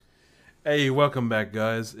Hey, welcome back,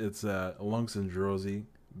 guys. It's Lunks and Drawsy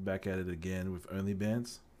back at it again with Only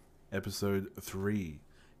Bands, episode 3.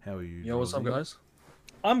 How are you, Yo, what's up, Drawsy? guys?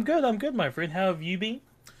 I'm good, my friend. How have you been?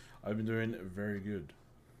 I've been doing very good.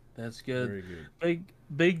 That's good. Very good.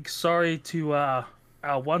 Big sorry to our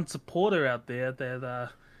one supporter out there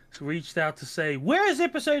that reached out to say, "Where is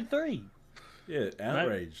episode 3?" Yeah, No,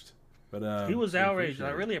 outraged. But he was we outraged. I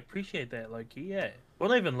appreciate it. really appreciate that, Loki. Yeah. Well,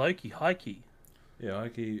 not even Loki, Heike. Yeah, I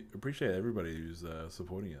appreciate everybody who's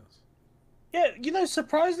supporting us. Yeah,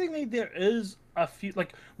 surprisingly, there is a few.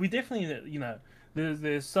 Like, we definitely,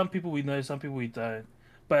 there's some people we know, some people we don't.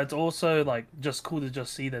 But it's also like just cool to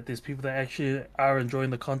just see that there's people that actually are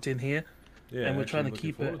enjoying the content here, Yeah, and and we're trying actually to looking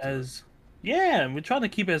keep it forward to it. as yeah, and we're trying to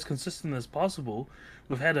keep it as consistent as possible.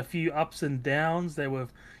 We've had a few ups and downs that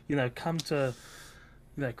we've, come to,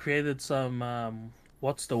 created some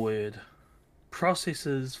what's the word?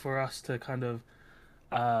 Processes for us to kind of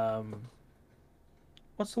um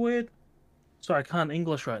what's the word? Sorry, I can't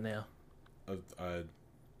English right now. I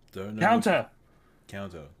don't know what Counter.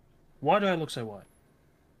 counter. Why do I look so white?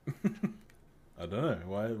 I don't know.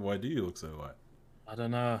 Why do you look so white? I don't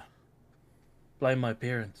know. Blame my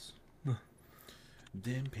parents.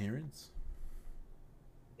 Damn parents.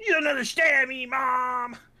 You don't understand me,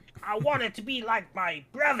 Mom. I want it to be like my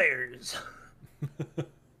brothers.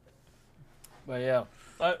 But yeah,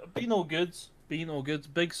 been all goods. Been all goods.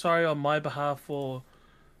 Big sorry on my behalf for,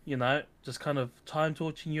 just kind of time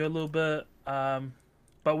torching you a little bit.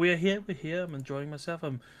 But we're here. We're here. I'm enjoying myself.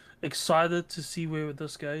 I'm excited to see where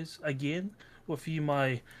this goes again with you,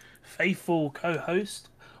 my faithful co-host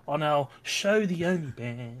on our show, The Only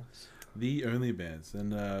Bands. The only bands,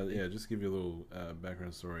 and yeah, just give you a little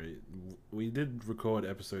background story. We did record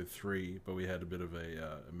episode 3, but we had a bit of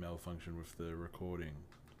a malfunction with the recording.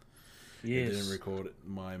 It didn't Yes. record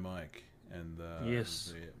my mic, and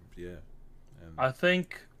Yes. yeah, and I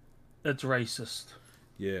think it's racist.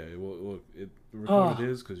 yeah. Well, look, it recorded Oh,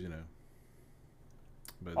 his because but it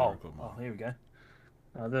didn't oh, record oh, mine. here we go.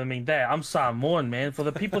 I didn't mean that. I'm Samoan, man. For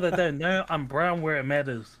the people that don't know, I'm brown where it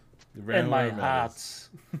matters. The In where my it matters.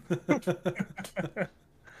 hearts.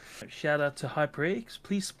 Shout out to HyperX.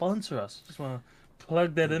 Please sponsor us. Just want to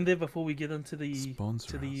plug that in there before we get into the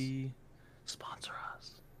Sponsor to us. the sponsor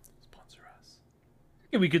us. Sponsor us.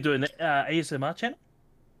 Yeah, we could do an ASMR channel.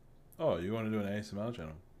 Oh, you want to do an ASMR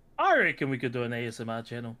channel? I reckon we could do an ASMR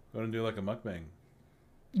channel. You want to do like a mukbang?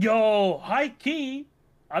 Yo, high key.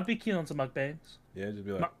 I'd be keen on some mukbangs. Yeah, just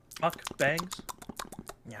be like, Mukbangs.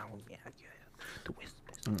 Yeah, yeah, yeah. The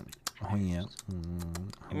whispers. oh yeah.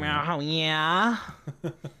 Oh yeah.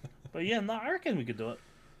 But yeah, no, I reckon we could do it.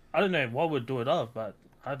 I don't know what we'd do it of, but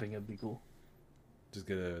I think it'd be cool. Just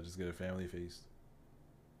get a family feast.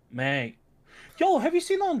 Mate. Yo, have you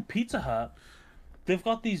seen on Pizza Hut? They've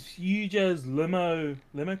got these huge as limo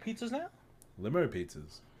pizzas now? Limo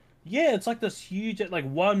pizzas. Yeah, it's like this huge like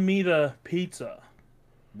 1 meter pizza.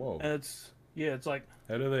 Whoa. And it's like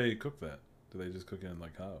How do they cook that? Do they just cook it in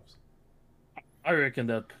like halves? I reckon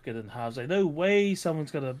they'll cook it in halves. Like no way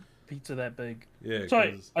someone's got a pizza that big. Yeah,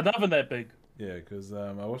 Sorry, cause an oven that big.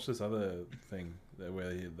 I watched this other thing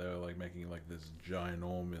where they were like making like this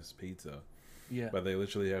ginormous pizza, Yeah. but they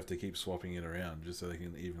literally have to keep swapping it around just so they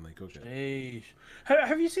can evenly cook it. Sheesh.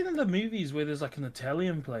 Have you seen in the movies where there's like an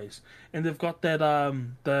Italian place and they've got that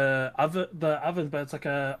the oven but it's like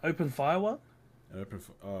a open fire one?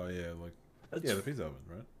 Oh yeah, like It's yeah, the pizza oven,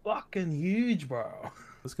 right? fucking huge, bro.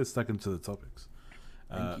 Let's get stuck into the topics.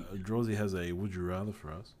 Thank you. Drawsy has a would you rather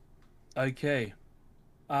for us. Okay.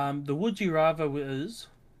 The would you rather is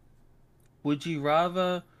would you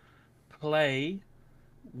rather play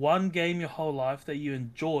one game your whole life that you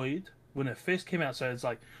enjoyed when it first came out? So it's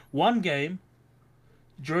like one game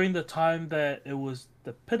during the time that it was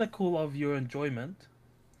the pinnacle of your enjoyment,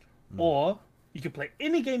 Mm. or you can play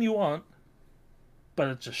any game you want, but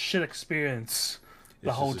it's a shit experience the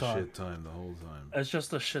It's whole just a time. shit time the whole time. It's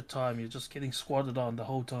just a shit time. You're just getting squatted on the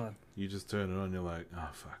whole time. You just turn it on, you're like, oh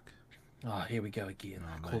fuck, Oh, here we go again.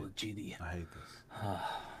 oh Call mate, of Duty. I hate this.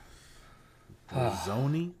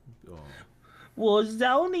 Warzone? Oh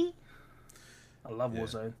Warzone. I love yeah.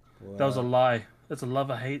 Warzone. That was a Well, lie. It's a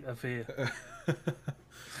love-hate affair.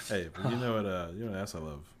 hey, but you know what else I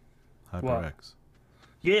love? What? HyperX.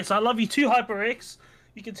 Yes, I love you too, HyperX.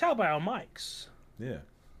 You can tell by our mics. Yeah,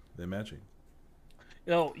 they're matching.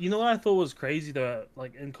 You know what I thought was crazy though,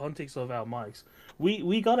 like in context of our mics.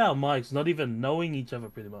 We got our mics not even knowing each other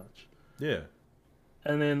pretty much. Yeah,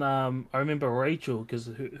 And then I remember Rachel because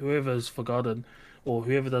whoever's forgotten or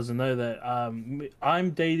whoever doesn't know that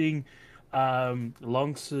I'm dating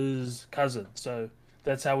Lonx's cousin. So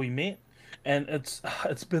that's how we met. and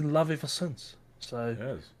it's been love ever since. So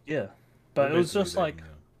Yes. yeah, We're but it was basically just dating like, now.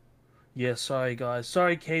 yeah, sorry guys,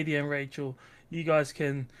 sorry Katie and Rachel, you guys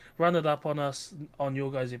can run it up on us on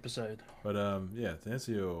your guys' episode. But yeah, to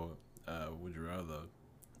answer your would you rather,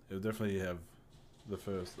 it would definitely have the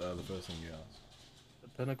first thing you asked. The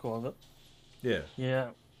pinnacle of it. Yeah. Yeah,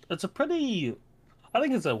 it's a pretty. I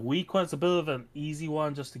think it's a weak one. It's a bit of an easy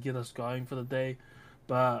one just to get us going for the day,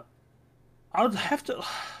 but I would have to.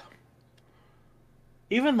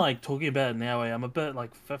 Even like talking about it now, I'm a bit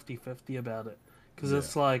like 50-50 about it because Yeah.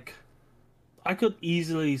 it's like I could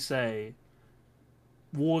easily say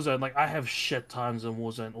Warzone. Like I have shit times in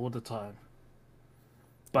Warzone all the time,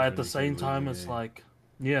 but That's at when the you keep same time, losing. it's Yeah. like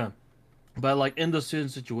yeah. But like in the certain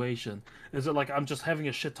situation, is it like I'm just having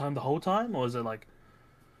a shit time the whole time, or is it like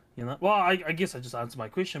Well, I guess I just answered my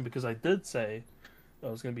question because I did say I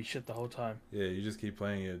was gonna be shit the whole time. Yeah. You just keep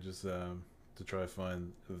playing it just to try to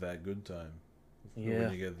find that good time when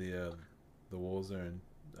Yeah, you get the Warzone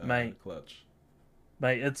mate, clutch.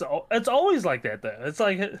 mate, it's always like that though. It's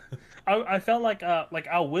like I felt like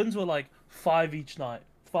our wins were like five each night,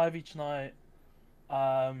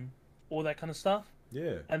 um, all that kind of stuff.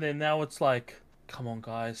 Yeah. And then now it's like, come on,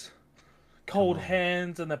 guys, Come cold on.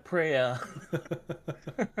 hands and a prayer.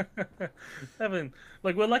 Having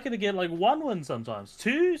like we're lucky to get like one win sometimes,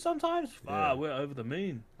 two sometimes. Yeah. We're over the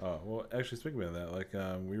moon. Oh well, actually, speaking about that, like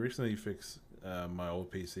we recently fixed my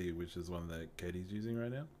old PC, which is one that Katie's using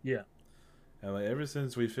right now, Yeah. and like ever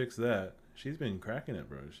since we fixed that, she's been cracking it,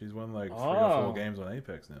 bro. She's won like 3 or 4 Oh. games on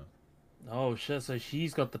Apex now. Oh shit! So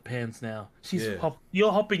she's got the pants now. Yeah,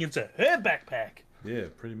 You're hopping into her backpack. yeah,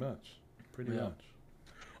 pretty much, pretty Yeah. much.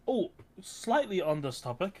 Oh, slightly on this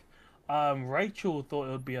topic. Rachel thought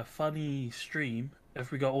it would be a funny stream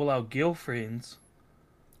if we got all our girlfriends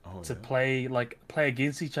Oh to yeah. play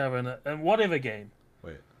against each other in whatever game.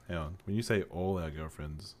 Wait, hang on. When you say all our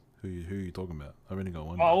girlfriends, who are you talking about? I've only got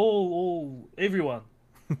one. Oh, Girl. everyone,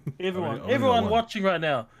 I've only got everyone one. watching right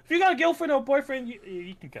now. If you got a girlfriend or boyfriend,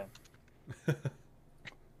 you can come.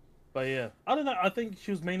 But yeah, I don't know. I think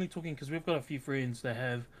she was mainly talking because we've got a few friends that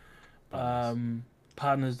have Partners.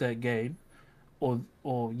 partners that game, or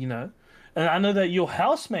and I know that your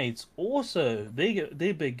housemates also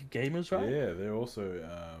they're big gamers, right? Yeah, they're also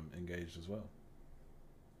engaged as well.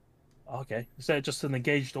 Okay, is that just an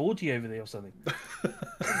engaged orgy over there or something?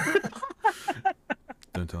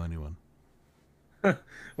 Don't tell anyone.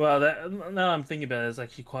 Well, that now I'm thinking about it, it's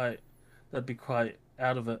actually quite that'd be quite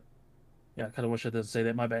out of it. Yeah, I kind of wish I didn't say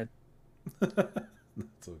that. My bad.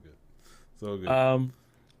 It's all good. It's all good.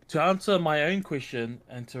 To answer my own question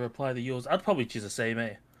and to reply to yours, I'd probably choose the same,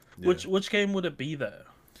 eh? Yeah. Which game would it be though?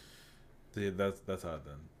 Yeah, that's hard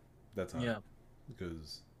then. That's hard Yeah,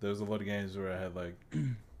 because there's a lot of games where I had like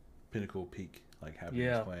pinnacle peak like happiness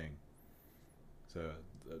yeah, playing. So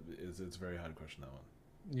it's a very hard question that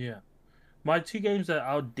one. yeah. My two games that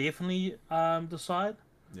I'll definitely decide.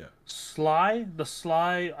 Yeah. The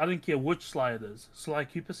Sly, I don't care which Sly it is. Sly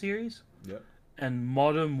Cooper series Yep. and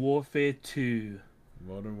Modern Warfare 2.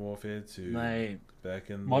 Modern Warfare 2 Mate, back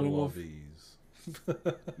in the Modern Warfare,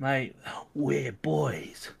 lobbies. mate, where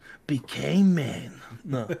boys became men.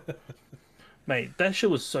 No, mate, that shit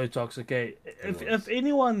was so toxic. Eh? If was.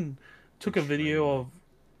 anyone took a video Extremely. of,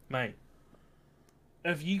 mate,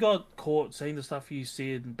 if you got caught saying the stuff you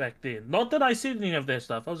said back then, not that I said any of that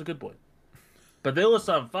stuff, I was a good boy, but there was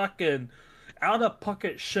some fucking out of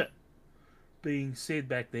pocket shit being said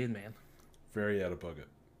back then, man. Very out of pocket.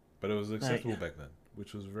 But it was Mate, acceptable back then,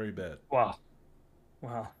 which was very bad. wow,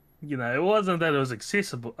 wow. It wasn't that it was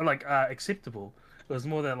acceptable. It was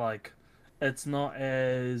more that like it's not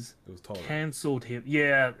as It was tolerant. cancelled here.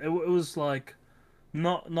 Yeah, it was like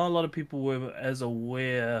not a lot of people were as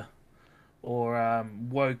aware or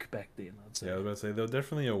woke back then, I'd Yeah, I say. was about to say they were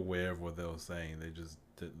definitely aware of what they were saying. They just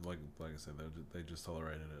did like I said, they just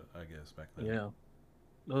tolerated it, I guess, back then. Yeah,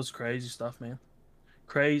 that was crazy stuff, man.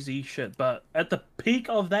 Crazy shit. But at the peak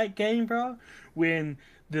of that game, bro, when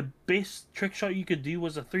the best trick shot you could do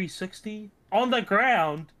was a 360 on the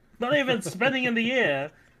ground, not even spinning in the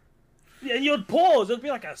air, yeah, and you'd pause. It'd be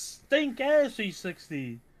like a stink ass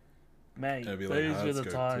 360. Mate, It'd be like those were hard the scope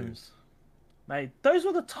too. times. Mate, those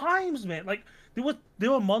were the times, man. Like there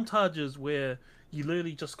were montages where you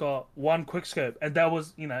literally just got one quick scope, and that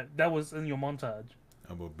was in your montage.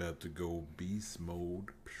 I'm about to go beast mode.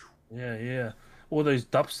 Yeah, yeah. All those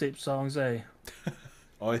dubstep songs, eh?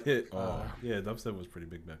 Oh yeah, oh Uh, yeah, dubstep was pretty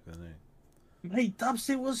big back then, eh? Mate,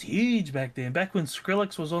 dubstep was huge back then. Back when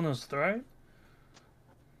Skrillex was on his throne.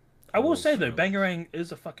 I will Oh, say though, Skrillex. Bangarang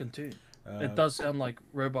is a fucking tune. It Uh, does sound like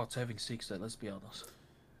robots having sex, though. Let's be honest.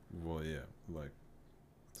 well, yeah, like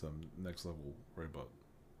some next level robot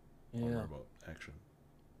Yeah. robot action.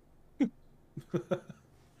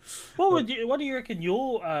 What do you reckon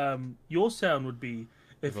your sound would be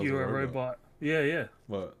if If I was you a were a robot. robot? Yeah, yeah.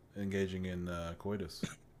 What, engaging in coitus?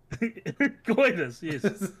 Coitus,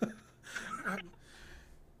 yes.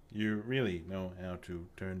 You really know how to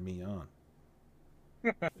turn me on.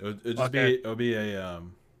 It'll just Okay. it'll be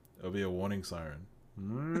a warning siren.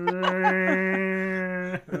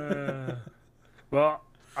 Well,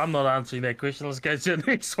 I'm not answering that question. Let's go to the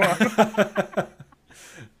next one.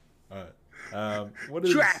 All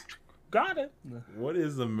right. Trapped. Got it. What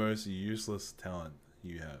is the most useless talent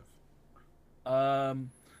you have?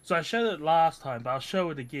 So I showed it last time, but I'll show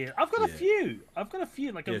it again. I've got a Yeah. few. I've got a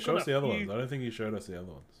few. Like Yeah, I've show got us a the other few. ones. I don't think you showed us the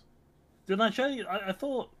other ones. Did I show you? I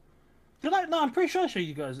thought. Did I? No, I'm pretty sure I showed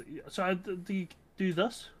you guys. So I do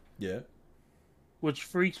this, Yeah. which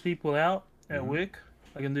freaks people out at Mhm. work.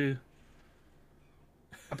 I can do.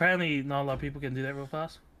 Apparently, not a lot of people can do that real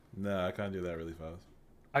fast. No, I can't do that really fast.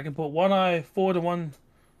 I can put one eye forward and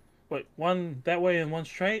one that way and one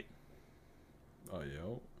straight. Oh,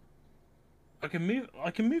 yo. I can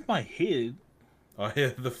move my head, Oh,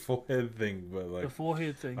 yeah, the forehead thing, but the like,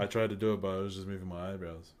 forehead thing. I tried to do it, but I was just moving my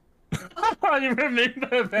eyebrows. You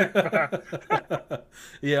remember that, bro?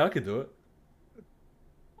 Yeah, I could do it.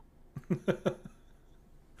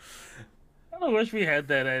 I wish we had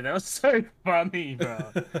that. That was so funny,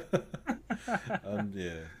 bro.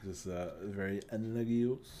 Yeah, just very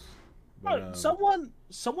analogous. Oh, But,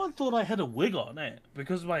 someone thought I had a wig on it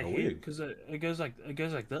because of my A head, wig? because it goes like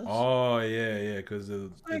this. oh yeah, because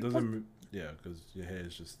it Like, doesn't. what- Yeah, because your hair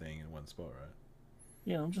is just staying in one spot, right?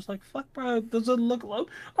 Yeah, I'm just like, fuck, bro. Does it look low?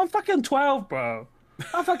 I'm fucking 12, bro.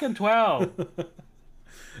 I'm fucking 12.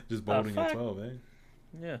 Just balding at fuck? 12, eh?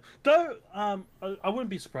 Yeah. Though, I wouldn't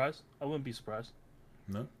be surprised. I wouldn't be surprised.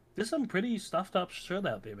 No. There's some pretty stuffed up shit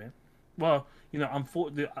out there, man. Well,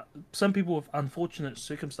 some people with unfortunate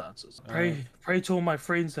circumstances. Pray to all my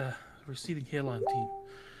friends that receding hairline team.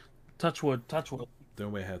 Touch wood, touch wood.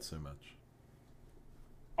 Don't wear hats so much.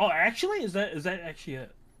 Oh, actually, is that actually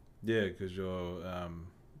it? Yeah, because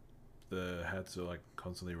the hats are like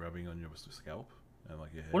constantly rubbing on your scalp and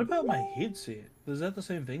like your head. What about my headset? Is that the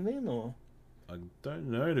same thing then, or? I don't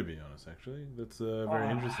know, to be honest. Actually, that's very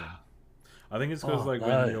Ah. interesting. I think it's because Oh, like no.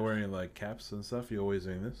 when you're wearing like caps and stuff, you're always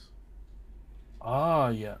doing this. Ah,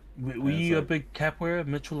 yeah. Were Yeah, it's you a like- big cap wearer,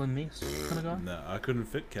 Mitchell and Ness kind of guy? No, I couldn't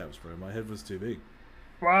fit caps, bro. My head was too big.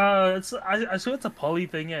 Bro, I swear it's a poly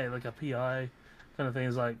thing, yeah, like a PI kind of thing.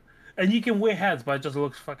 It's like, and you can wear hats, but it just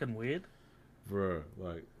looks fucking weird. Bro,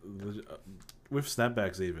 like with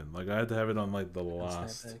snapbacks even. Like I had to have it on like the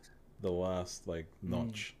last like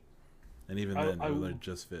notch. And even I- then I it will- would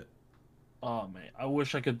just fit. Oh man, I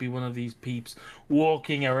wish I could be one of these peeps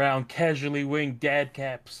walking around casually wearing dad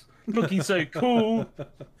caps, looking so cool.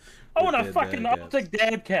 I want a their fucking dad caps. optic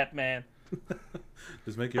dad cap, man.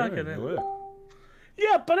 Just make your own. Fucking It'll hell. work.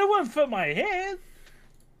 Yeah, but it wouldn't fit my head.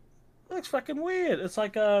 It looks fucking weird. It's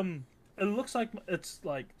like it looks like it's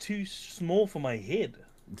like too small for my head.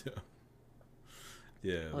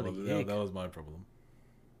 Yeah, well, Bloody that heck. was my problem.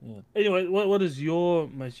 Yeah. Anyway, what is your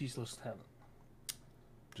most useless talent?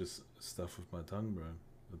 Just stuff with my tongue, bro.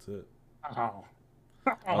 That's it. Oh.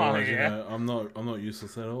 Otherwise, yeah. you know, I'm not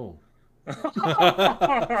useless at all.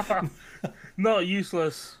 Not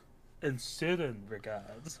useless in certain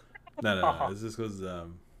regards. No. It's just because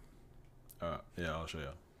alright, yeah, I'll show you.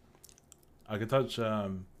 I can touch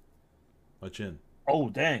my chin. Oh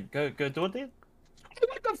dang, go do it then.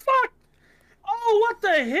 What the fuck? Oh, what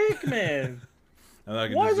the heck, man? And I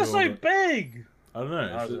can Why is just it do all so big? I don't know.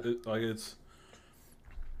 How's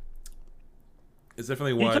It's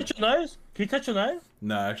definitely Can you wide. touch your nose? Can you touch your nose?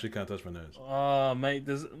 No, I actually can't touch my nose. Oh, mate,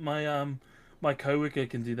 there's my coworker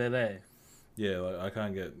can do that, eh? Yeah, like I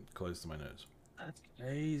can't get close to my nose. That's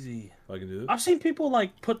crazy. I can do this. I've seen people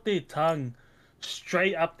like put their tongue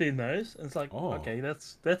straight up their nose, and it's like, Oh. okay,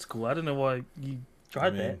 that's cool. I don't know why you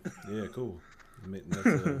tried that. Yeah, cool. I mean, that's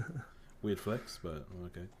a weird flex, but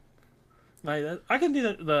okay. Mate, I can do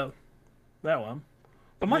that one,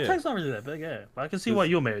 but my Yeah. tongue's not really that big, yeah. But I can see why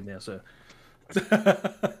you're married now, so. She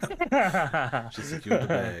secured the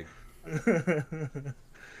bag.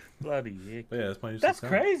 Bloody heck. But yeah, that's my useless That's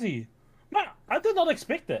talent. crazy. Man, I did not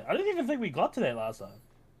expect that. I didn't even think we got to that last time.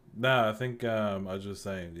 No, I think I was just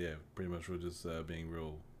saying, yeah, pretty much we're just being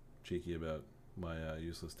real cheeky about my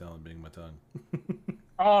useless talent being my tongue.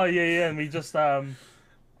 Oh yeah, and we just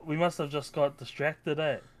we must have just got distracted,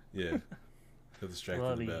 eh? Yeah, got distracted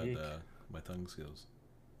Bloody about heck. my tongue skills.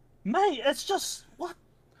 Mate, it's just what?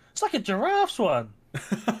 It's like a giraffe's one.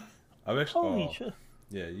 I've actually, Holy shit!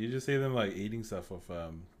 Yeah, you just see them like eating stuff off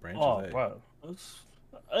branches. Oh, Eh? bro,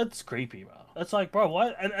 it's creepy, bro. It's like, bro,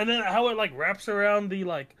 what? And then how it like wraps around the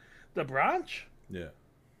branch. Yeah,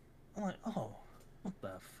 I'm like, oh, what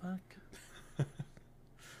the fuck?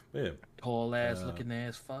 yeah. Tall ass looking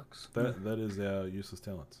ass fucks. That is our useless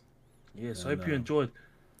talents. Yes, And, hope you enjoyed.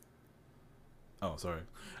 Oh, sorry.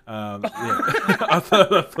 Yeah, I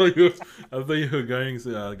thought you were going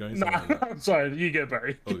going Nah, somewhere. I'm sorry. You go,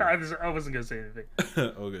 Barry. Okay. I wasn't gonna say anything.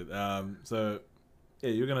 All good. So yeah,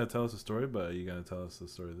 you're gonna tell us a story, but are you gonna tell us the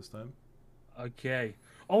story this time? Okay.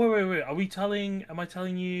 Oh wait. Are we telling? Am I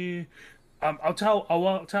telling you? I'll tell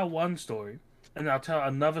one story, and I'll tell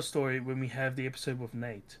another story when we have the episode with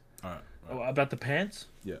Nate All right. about the pants.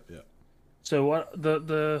 Yeah. So what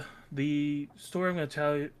the story I'm going to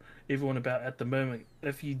tell everyone about at the moment.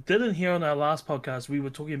 If you didn't hear on our last podcast, we were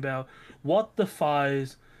talking about what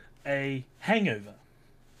defies a hangover.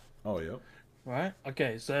 Oh, yeah. Right?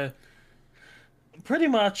 Okay, so pretty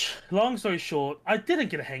much, long story short, I didn't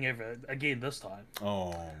get a hangover again this time.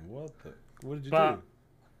 Oh, what did you But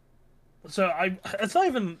do? so it's not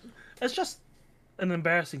even, it's just an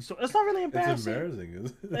embarrassing story. It's not really It's embarrassing. embarrassing,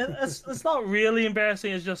 is it? It's not really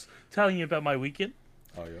embarrassing. It's just telling you about my weekend.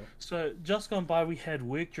 Oh, yeah. So just gone by, we had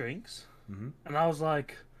work drinks, and I was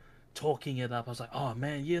like talking it up. I was like, "Oh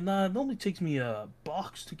man, yeah, nah, it normally takes me a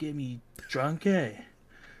box to get me drunk, eh?"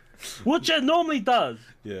 Which it normally does,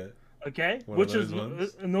 Yeah. okay? One of Which those is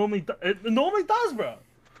ones? it normally does, bro.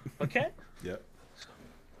 Okay, Yeah.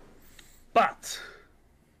 but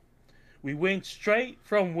we went straight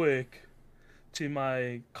from work to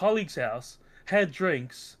my colleague's house, had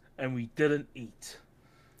drinks, and we didn't eat.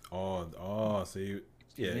 Oh, so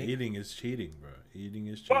yeah, me? eating is cheating, bro. Eating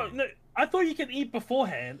is cheating. Well, no, I thought you could eat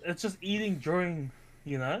beforehand. It's just eating during, I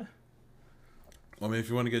mean, if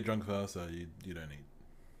you want to get drunk faster, you don't eat.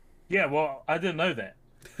 Yeah, well, I didn't know that.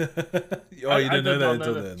 Oh, you didn't know did that not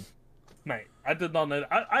until know that. then. Mate, I did not know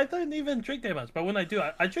that. I don't even drink that much, but when I do,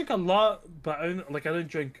 I drink a lot, but only, like, I don't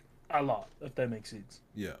drink a lot, if that makes sense.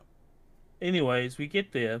 Yeah. Anyways, we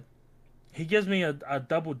get there. He gives me a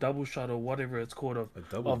double shot or whatever it's called of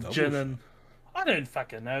double gin shot? and... I don't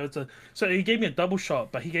fucking know. So he gave me a double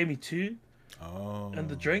shot, but he gave me two. Oh. And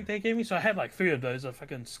the drink they gave me, so I had like 3 of those. I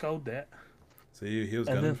fucking sculled that. So he was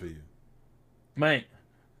And gunning then- for you. Mate,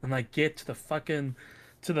 and I get to the fucking...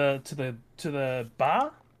 To the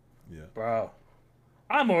bar? Yeah. Bro,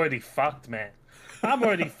 I'm already fucked, man. I'm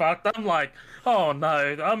already fucked. I'm like, oh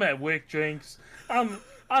no, I'm at work drinks. I'm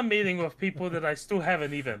meeting with people that I still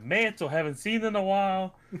haven't even met or haven't seen in a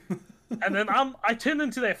while. And then I turn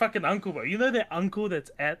into that fucking uncle, bro. You know that uncle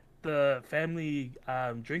that's at the family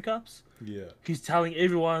drink ups? Yeah. He's telling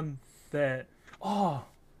everyone that, oh,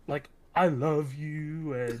 like, I love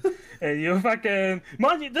you and you're fucking...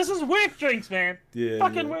 Mind you, this is work drinks, man. Yeah.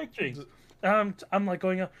 Fucking yeah. work drinks. I'm like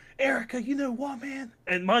going up, Erica, you know what, man?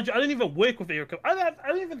 And mind you, I don't even work with Erica. I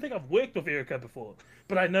don't even think I've worked with Erica before,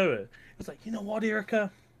 but I know her. It's like, you know what,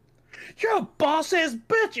 Erica? You're a boss ass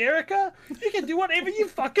bitch, Erica. You can do whatever you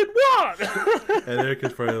fucking want. And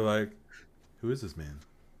Erica's probably like, who is this man?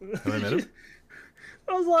 Have I met him?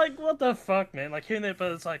 I was like, what the fuck, man? Like hearing that,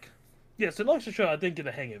 but it's like, yeah. So long story short, I didn't get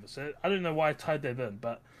a hangover. So I don't know why I tied that in,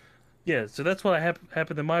 but yeah. So that's what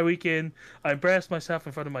happened in my weekend. I embarrassed myself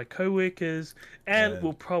in front of my coworkers, and Yeah.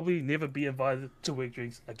 will probably never be invited to work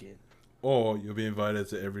drinks again. Or you'll be invited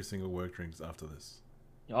to every single work drinks after this.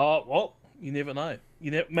 Oh well, you never know.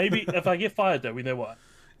 Maybe if I get fired, though, we know what.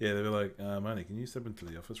 Yeah, they'll be like, Manny, can you step into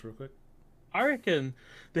the office real quick? I reckon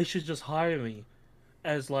they should just hire me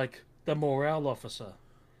as like the morale officer.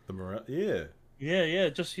 The morale? Yeah. Yeah.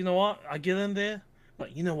 Just you know what? I get in there,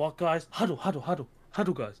 like you know what, guys, huddle,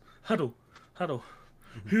 guys, huddle.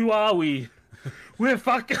 Who are we? We're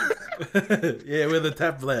fucking. Yeah, we're the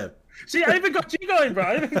tap lab. See, I even got you going, bro.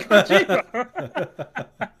 I even got you, bro.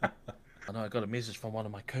 I know I got a message from one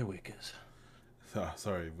of my coworkers. Oh,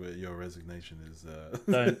 sorry, your resignation is...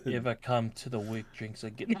 Don't ever come to the work drinks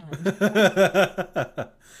again.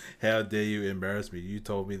 How dare you embarrass me? You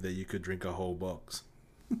told me that you could drink a whole box.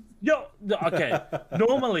 Okay.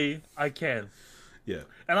 Normally, I can. Yeah.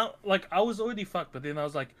 And I was already fucked, but then I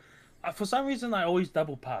was like, for some reason, I always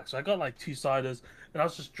double park. So I got like 2 ciders, and I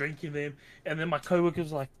was just drinking them. And then my coworker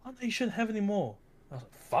was like, "Oh no, you shouldn't have any more." I was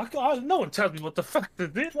like, "Fuck! No one tells me what the fuck to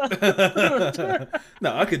do."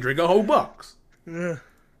 No, I could drink a whole box.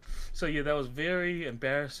 So yeah, that was very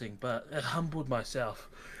embarrassing, but it humbled myself,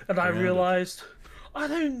 and I Grounded. realized I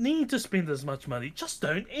don't need to spend as much money. Just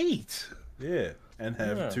don't eat Yeah, and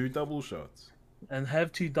have Yeah. 2 double shots. and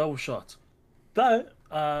have 2 double shots. Though,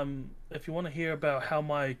 if you want to hear about how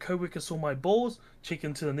my coworker saw my balls, check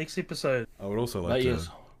into the next episode. I would also like But to yes,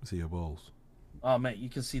 see your balls. oh mate, you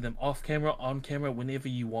can see them off camera, on camera, whenever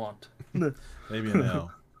you want. Maybe an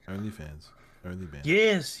L. OnlyFans. OnlyFans.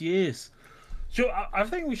 Yes, yes. Sure, I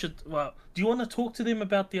think we should. Well, do you want to talk to them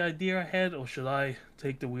about the idea I had, or should I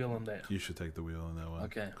take the wheel on that? You should take the wheel on that one.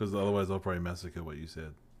 Okay. Because otherwise I'll probably massacre what you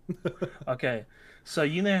said. Okay, so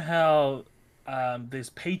you know how there's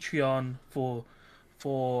Patreon for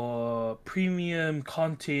premium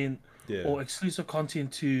content Yeah. or exclusive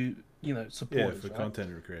content to Yeah, supporters, for right?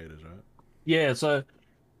 content creators, right? Yeah, so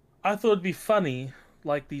I thought it'd be funny,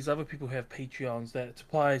 like these other people who have Patreons that to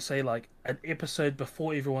apply, say like an episode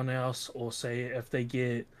before everyone else, or say if they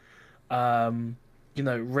get random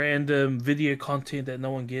video content that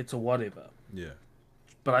no one gets or whatever. Yeah.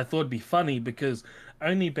 But I thought it'd be funny because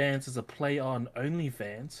OnlyFans is a play on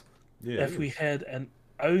OnlyFans. Yeah. If we had an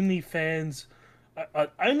OnlyFans,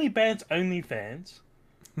 OnlyFans,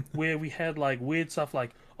 where we had like weird stuff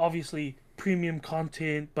like obviously premium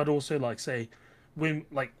content, but also like say when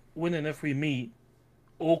and if we meet,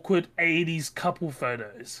 awkward 80s couple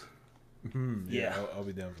photos. Yeah, Yeah. I'll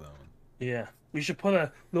be down for that one. Yeah, we should put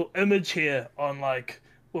a little image here on like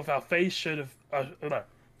with our face should have no,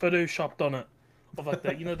 photoshopped on it of like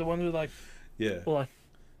that. You know the one with like Yeah. or like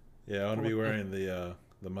Yeah, I want to be Or- wearing the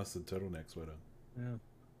mustard turtleneck sweater. yeah.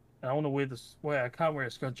 And I want to wear this. Well, I can't wear a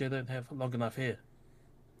scrunchie. I don't have long enough hair.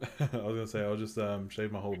 I was gonna say I'll just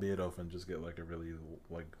shave my whole beard off and just get like a really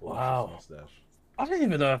like Wow. luscious mustache. I don't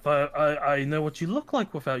even know if I know what you look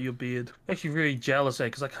like without your beard. Actually, really jealous,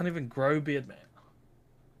 because I can't even grow beard, man.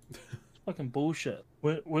 It's fucking bullshit.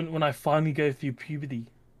 When I finally go through puberty,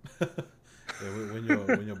 Yeah,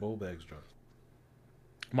 when your ball bags drop.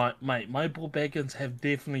 my ball baggins have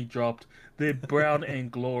definitely dropped. They're brown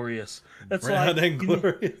and glorious. It's Brown like and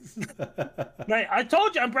glorious. mate, I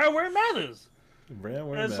told you I'm brown where it matters. Brown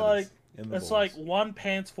where It's it like matters. In the it's balls. like one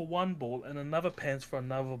pants for one ball and another pants for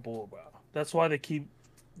another ball, bro. That's why they keep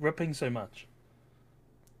ripping so much.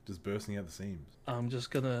 just bursting at the seams. I'm just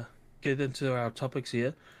gonna get into our topics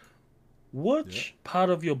here. Which part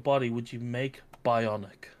of your body would you make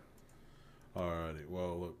bionic? Alrighty,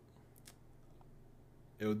 well look,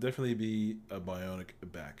 it would definitely be a bionic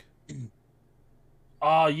back.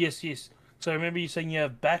 Ah, yes, yes. So remember you saying you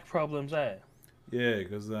have back problems, eh? Yeah,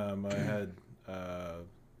 because I had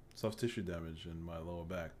soft tissue damage in my lower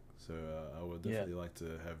back, so I would Yeah. definitely like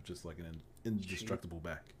to have just like an indestructible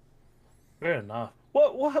back. Fair enough.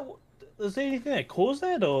 What is there anything that caused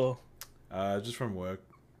that, or Just from work,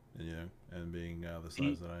 and being the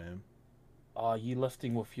size that I am. are you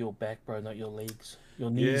lifting with your back, bro, not your legs, your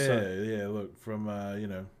knees? Yeah. Look, from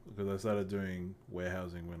because I started doing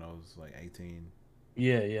warehousing when I was like 18,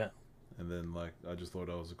 Yeah. and then like I just thought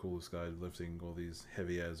I was the coolest guy lifting all these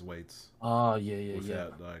heavy ass weights Ah, yeah.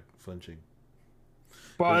 without like flinching.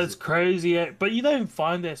 Bro, 'Cause- it's crazy, eh? But you don't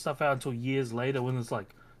find that stuff out until years later when it's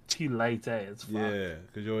like too late, eh? It's fucked. Yeah,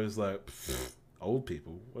 because you're always like, "Pfft, old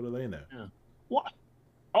people, what do they know? What?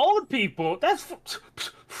 Old people? That's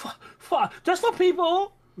just for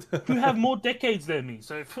people who have more decades than me.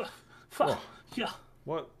 So, Oh. yeah.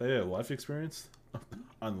 What? They have life experience?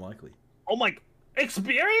 Unlikely. Oh my,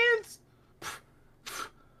 experience?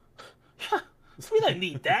 We don't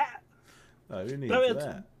need that. No, who needs No, it's-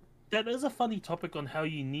 that? That is a funny topic on how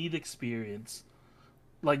you need experience.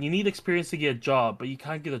 Like, you need experience to get a job, but you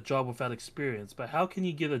can't get a job without experience. But how can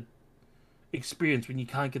you get a experience when you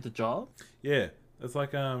can't get the job? Yeah, it's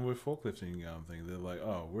like with forklifting thing. They're like,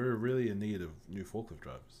 oh, we're really in need of new forklift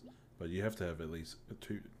drivers, but you have to have at least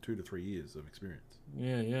two to 3 years of experience.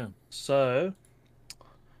 Yeah. So,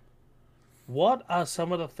 what are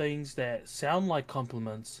some of the things that sound like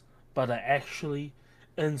compliments but are actually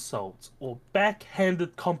insults or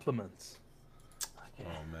backhanded compliments? Okay.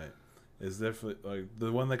 Oh mate, it's definitely like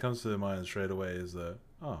the one that comes to mind straight away is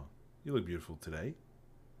oh, you look beautiful today.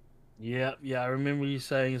 Yeah. I remember you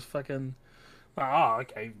saying it's fucking. Oh,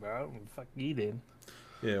 okay, bro. Fuck you then.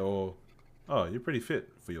 Yeah, or oh, you're pretty fit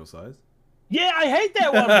for your size. Yeah, I hate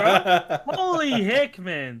that one, bro. Holy heck,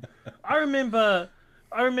 man! I remember,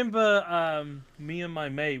 me and my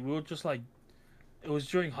mate, we were just like, it was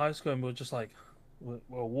during high school, and we were just like, we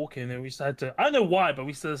were walking, and we started to, I don't know why, but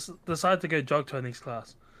we decided to go jog to our next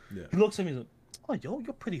class. Yeah. He looks at me, he's like, oh,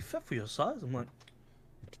 you're pretty fit for your size. I'm like,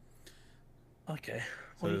 okay,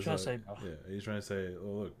 what are you it's trying to say, like- bro? Yeah, he's trying to say, oh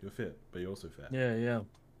look, you're fit, but you're also fat. Yeah.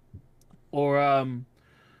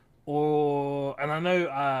 Or, and I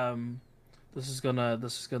know, this is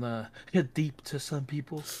gonna hit deep to some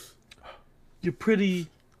people. You're pretty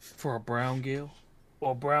for a brown girl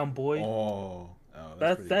or a brown boy. Oh, Oh,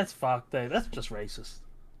 That's pretty. that's fucked. That's just racist.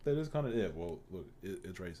 That is kind of yeah. Well, look,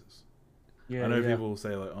 it's racist. I Yeah, know yeah, people will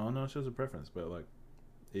say like, "Oh no, it's just a preference," but like,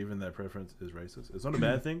 even that preference is racist. It's not a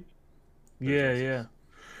bad thing, but it's yeah, yeah. racist.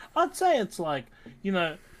 I'd say it's like, you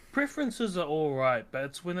know, preferences are all right, but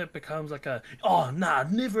it's when it becomes like a, oh, nah,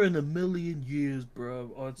 never in a million years,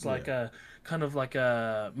 bro. Or it's Yeah, like a kind of like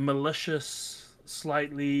a malicious,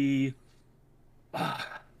 slightly,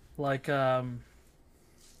 like, I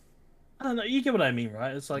don't know, you get what I mean,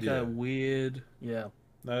 right? It's like a yeah. weird, yeah.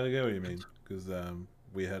 No, I get what you mean because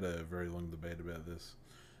we had a very long debate about this.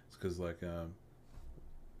 It's because like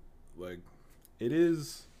it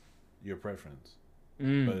is your preference, but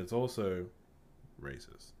Mm, it's also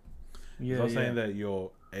racist. It's yeah, not saying yeah. that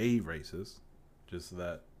you're a racist, just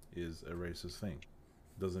that is a racist thing.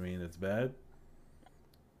 Doesn't mean it's bad,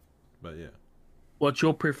 but yeah. What's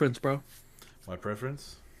your preference, bro? My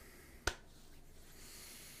preference?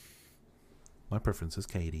 My preference is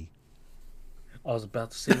Katie. I was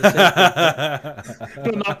about to say the same thing,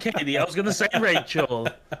 but not Katie. I was gonna say Rachel.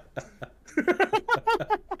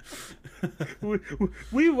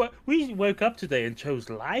 We woke up today and chose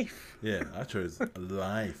life. Yeah, I chose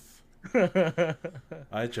life.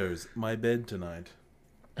 I chose my bed tonight.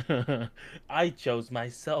 I chose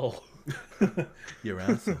myself. Your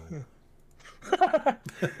asshole.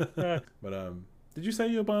 But did you say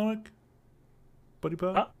you're bionic body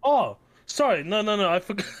part? Oh, sorry. No, no, no. I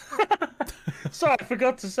forgot. Sorry, I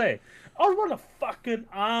forgot to say. I want a fucking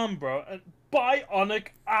arm, bro. A bionic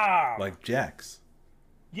arm. Like Jax.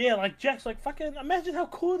 Yeah, like Jack's like fucking. Imagine how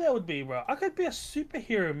cool that would be, bro. I could be a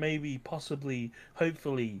superhero, maybe, possibly,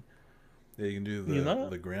 hopefully. Yeah, you can do You know?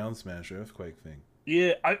 the ground smash earthquake thing.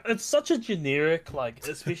 Yeah, it's such a generic, like,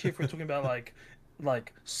 especially if we're talking about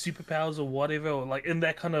like superpowers or whatever, or like in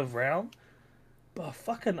that kind of realm. But a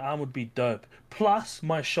fucking arm would be dope. Plus,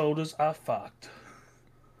 my shoulders are fucked.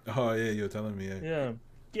 Oh yeah, you're telling me. Eh? Yeah,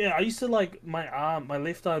 yeah. I used to like my arm, my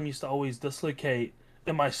left arm used to always dislocate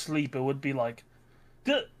in my sleep. It would be like,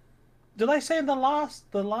 did did I say in the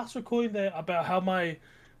last recording there about how my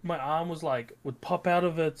arm was like would pop out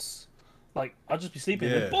of its like I'd just be sleeping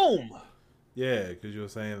and then Yeah, boom. yeah, because you were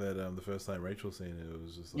saying that the first time Rachel seen it, it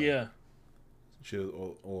was just like Yeah. she was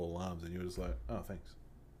all alarms, and you were just like, oh thanks.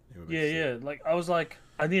 You went back Yeah, to sleep. yeah. Like I was like,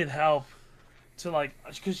 I needed help to like,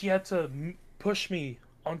 because she had to push me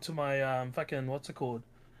onto my fucking what's it called,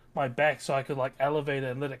 my back, so I could like elevate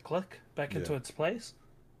it and let it click back Yeah, into its place.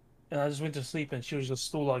 And I just went to sleep, and she was just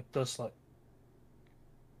still like this, like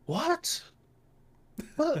what,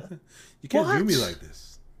 what, you can't do me what? like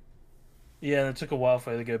this. Yeah, and it took a while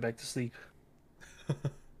for her to go back to sleep.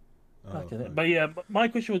 Oh Okay, fuck. but yeah, my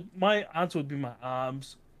question would, my answer would be my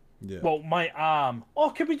arms. Yeah, Well, my arm. Oh,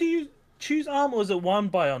 can we do choose arm or is it one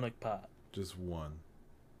bionic part? just one.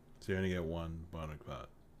 So you only get one bionic part.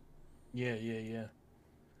 Yeah, yeah, yeah.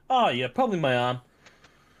 Oh yeah, probably my arm.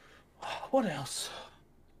 What else?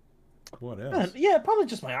 What Man, else? yeah, probably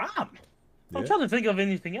just my arm. I'm Yeah. trying to think of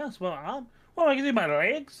anything else. Well, arm. What am I gonna do? My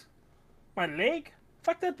legs? My leg?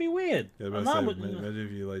 Fuck, that'd be weird. Yeah, I was An about to arm say, would. imagine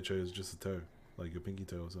if you like chose just a toe, like your pinky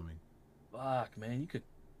toe or something. Fuck, man, you could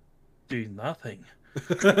do nothing.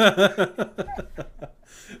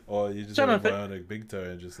 Or you just have Trying a to think. bionic big toe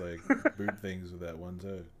and just like boot things with that one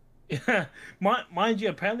toe. Yeah, mind you,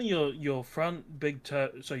 apparently your front big toe.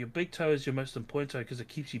 So your big toe is your most important toe because it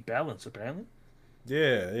keeps you balanced. Apparently.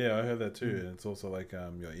 Yeah, yeah, I heard that too. Mm. And it's also like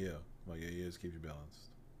your ear, like your ears keep you balanced.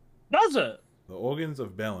 Does it? The organs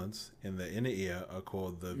of balance in the inner ear are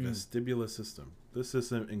called the Mm. vestibular system. This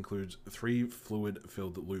system includes three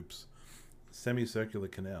fluid-filled loops, semicircular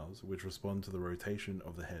canals, which respond to the rotation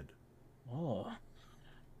of the head. Oh,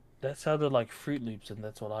 that sounded like Fruit Loops, and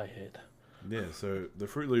that's what I heard. Yeah, so the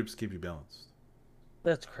fruit loops keep you balanced.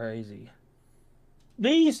 That's crazy.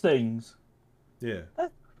 These things, Yeah,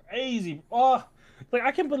 that's crazy. Oh, like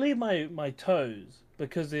I can believe my toes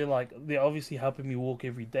because they're obviously helping me walk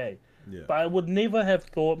every day. yeah. But I would never have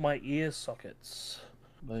thought my ear sockets.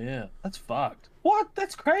 But yeah, that's fucked. What?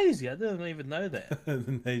 That's crazy. I didn't even know that. And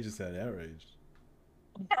then they just sound outraged.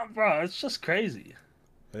 Bro, it's just crazy.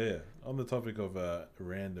 But yeah, on the topic of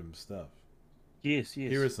random stuff, Yes,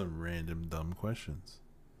 here are yes. some random dumb questions.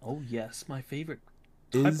 Oh yes, my favorite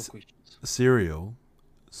type of Is questions. cereal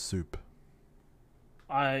soup?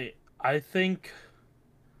 I think.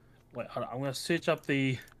 Wait, hold on, I'm gonna search up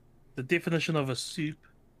the definition of a soup.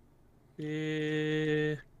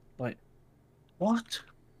 Wait, what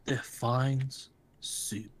defines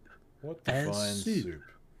soup What as defines soup? soup?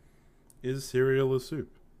 Is cereal a soup?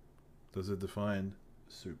 Does it define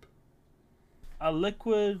soup? A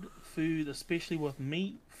liquid food, especially with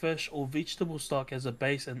meat, fish, or vegetable stock as a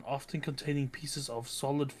base, and often containing pieces of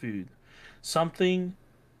solid food. Something,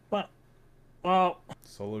 but well,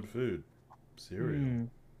 Solid food. Cereal. hmm,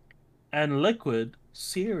 and liquid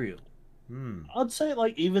cereal. Hmm. I'd say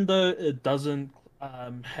like even though it doesn't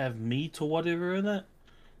have meat or whatever in it,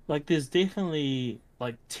 like there's definitely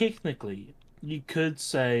like technically you could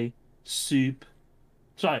say soup.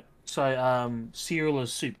 Sorry, cereal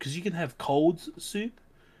is soup because you can have cold soup,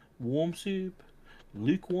 warm soup,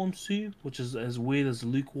 lukewarm soup, which is as weird as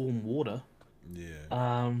lukewarm water. Yeah.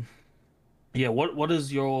 Um, yeah. What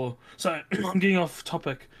is your? So I'm getting off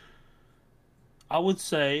topic. I would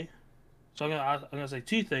say. So I'm gonna say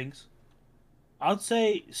two things. I'd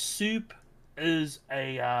say soup is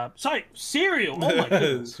a sorry cereal. Oh my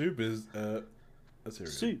goodness, Soup is a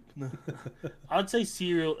cereal. soup. I'd say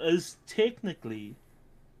cereal is technically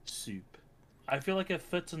soup. I feel like it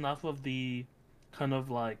fits enough of the kind of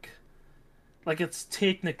like it's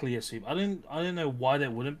technically a soup. I don't know why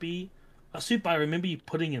that wouldn't be a soup. I remember you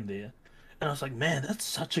putting in there, and I was like, man, that's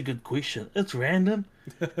such a good question. It's random,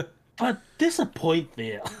 but there's a point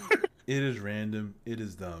there. It is random, it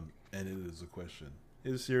is dumb, and it is a question.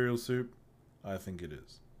 Is cereal soup? I think it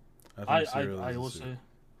is. I I think cereal I is a soup. also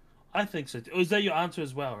I think so. Too. Is that your answer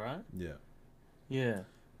as well, right? Yeah. Yeah.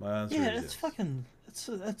 My answer Yeah, is it's yes. fucking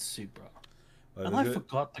it's soup, bro. Like, And I there's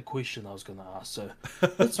forgot the question I was gonna ask, so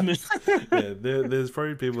it- let's move. yeah, there's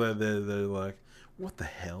probably people out there that are like, what the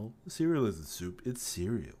hell? Cereal isn't soup, it's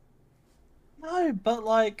cereal. No, but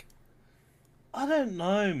like I don't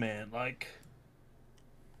know, man. Like,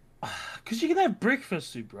 because you can have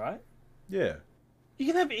breakfast soup, right? Yeah. You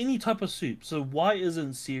can have any type of soup. So why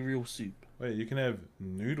isn't cereal soup? Wait, you can have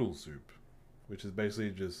noodle soup, which is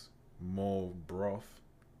basically just more broth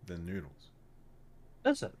than noodles.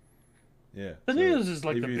 Is it? Yeah. The So noodles is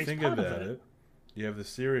like if the you best think part of about it. it, you have the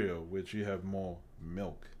cereal, which you have more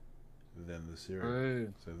milk than the cereal.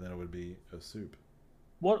 True. So then it would be a soup.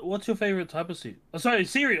 What's your favorite type of soup? Oh, sorry,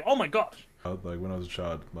 cereal. Oh my gosh. Like when I was a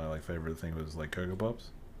child, my like favorite thing was like Cocoa Pops.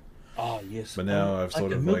 Oh yes. But Oh, now I've like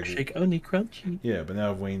sort a of like milkshake, only crunchy. yeah, but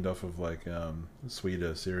now I've weaned off of like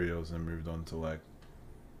sweeter cereals and moved on to like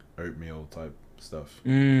oatmeal type stuff.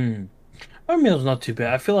 Mmm. Oatmeal's not too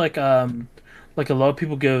bad. I feel like a lot of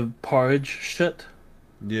people give porridge shit.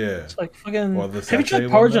 Yeah. It's like fucking. Well, the Have you sachet tried one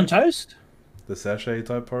porridge on though, toast? the sachet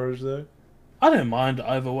type porridge though. I don't mind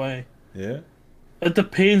either way. Yeah. It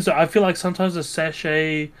depends. I feel like sometimes the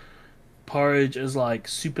sachet porridge is like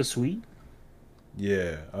super sweet.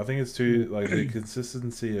 Yeah, I think it's too like the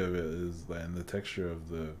consistency of it is and the texture of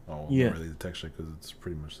the Yeah. not really the texture because it's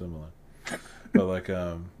pretty much similar, but like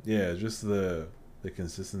yeah, just the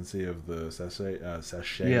consistency of the sachet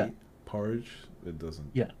Yeah. porridge it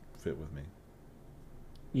doesn't Yeah. fit with me.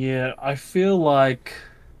 Yeah, I feel like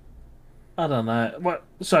I don't know. What?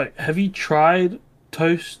 So, have you tried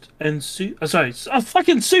toast and soup? Sorry,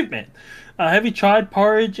 fucking soup, man. Have you tried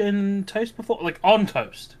porridge and toast before? Like on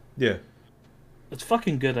toast? Yeah, It's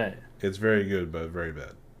fucking good, eh? it's very good but very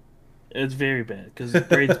bad. It's very bad because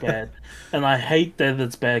bread's bad, and I hate that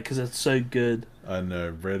it's bad because it's so good. I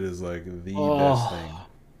know bread is like the best thing. Oh,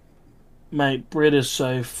 mate, bread is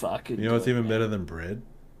so fucking You know what's good, even man. better than bread?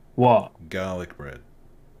 What? Garlic bread.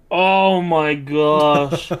 Oh my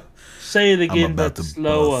gosh! Say it I'm again, about but to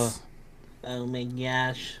slower. bust Oh my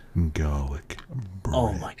gosh! garlic bread.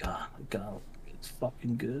 Oh my god, it's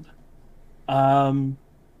fucking good. Um,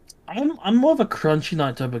 I'm more of a crunchy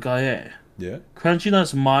nut type of guy. Yeah, Yeah, crunchy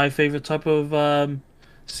nut's my favorite type of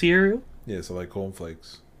cereal. yeah. So like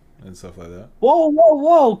cornflakes and stuff like that.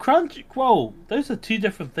 Whoa! Crunchy, whoa! Those are two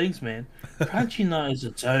different things, man. Crunchy nut is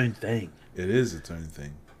its own thing. It is its own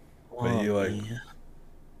thing. But Oh you man.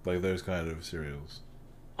 like those kind of cereals.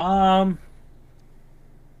 Um,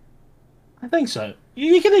 I think so.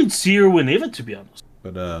 You can eat cereal whenever, to be honest.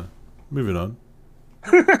 But moving on.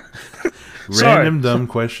 Sorry. Random dumb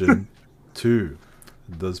question. 2.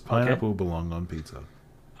 Does Okay. pineapple belong on pizza?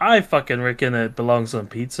 I fucking reckon it belongs on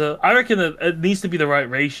pizza. I reckon it needs to be the right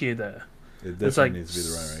ratio there. It It's definitely like needs to be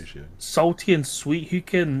the right ratio. salty and sweet. Who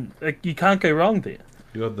can like you can't go wrong there.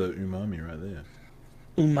 You got the umami right there.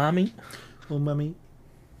 Umami. Umami.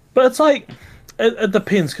 But it's like it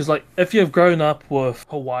depends because like if you've grown up with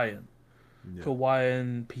Yeah.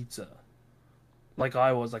 Hawaiian pizza, like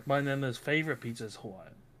I was, like my nana's favorite pizza is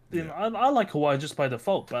Hawaiian. Then Yeah. I like Hawaiian just by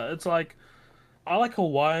default, but it's like I like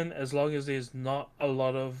Hawaiian as long as there's not a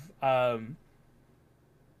lot of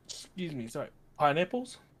excuse me, sorry,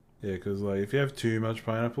 pineapples. Yeah, because like if you have too much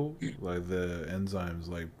pineapple, like the enzymes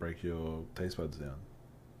like break your taste buds down.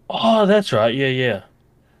 Oh, that's right. Yeah, yeah.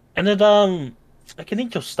 And it can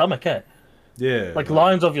eat your stomach, eh? Yeah. Like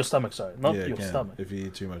lines of your stomach, sorry, not yeah, it your can, stomach. if you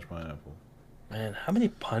eat too much pineapple. Man, how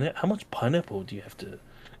much pineapple do you have to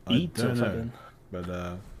I eat to don't know. fucking?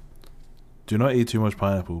 But do not eat too much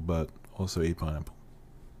pineapple, but also eat pineapple.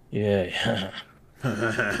 Yeah, yeah.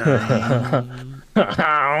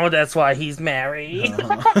 Oh, that's why he's married.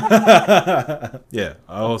 Yeah,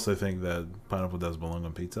 I also think that pineapple does belong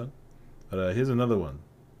on pizza. But here's another one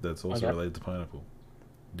that's also Okay. related to pineapple.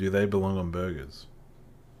 Do they belong on burgers?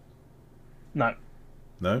 No,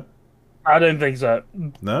 No? I don't think so.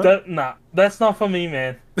 No? Nah, that's not for me,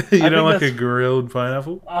 man. You I don't think like a that's grilled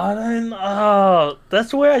pineapple? I don't. Oh,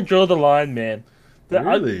 that's where I draw the line, man.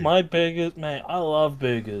 Really? My burgers, man. I love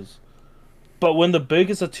burgers, but when the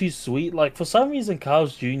burgers are too sweet, like for some reason,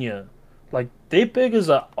 Carl's Jr. Like their burgers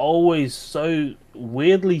are always so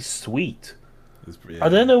weirdly sweet. I Yeah.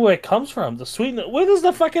 don't know where it comes from. The sweetness. Where does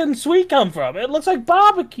the fucking sweet come from? It looks like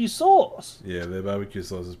barbecue sauce. Yeah, their barbecue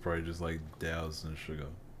sauce is probably just like doused in sugar.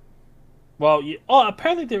 Well, oh,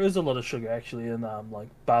 apparently there is a lot of sugar actually in like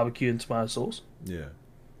barbecue and tomato sauce. Yeah.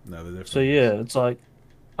 No, they're So definitely. yeah, it's like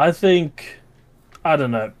I think I don't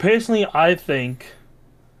know. Personally, I think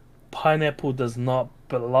pineapple does not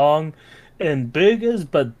belong in burgers,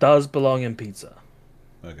 but does belong in pizza.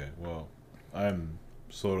 Okay, well, I'm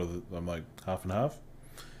I'm like half and half.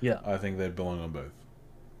 Yeah. I think they belong on both.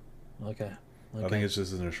 Okay. I think it's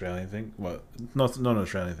just an Australian thing. Well, not an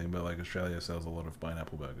Australian thing, but like Australia sells a lot of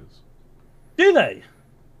pineapple burgers. Do they?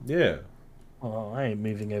 Yeah. Oh, I ain't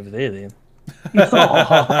moving over there then.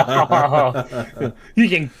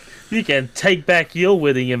 You can take back your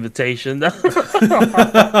wedding invitation.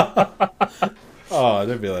 Oh,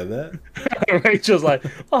 don't be like that. Rachel's like,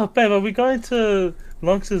 oh, babe, are we going to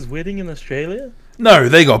Lonx's wedding in Australia? No,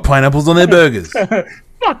 they got pineapples on their burgers.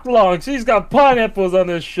 Fuck Lonx, he's got pineapples on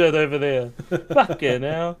his shit over there. Fucking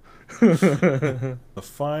hell. The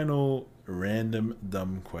final random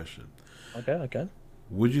dumb question: Okay.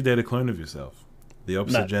 would you date a clone of yourself, the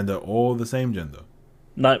opposite No. gender or the same gender?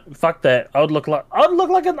 No, fuck that. I'd look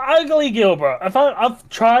like an ugly girl, bro. I've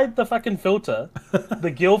tried the fucking filter,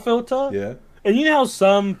 the gill filter, Yeah. and you know how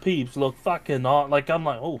some peeps look fucking hot. Like I'm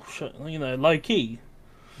like, oh shit, low key.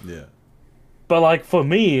 Yeah. But like for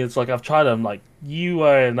me, it's like I've tried them. Like you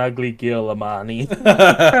are an ugly girl, Amani,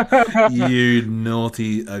 You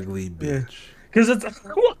naughty, ugly bitch. because it's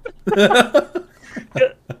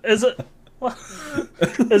is it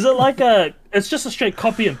is it like a? It's just a straight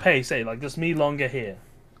copy and paste, eh? Like just me longer hair.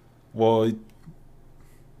 Well,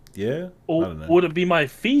 yeah. I Or don't know. would it be my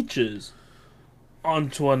features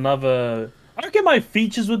onto another? I reckon my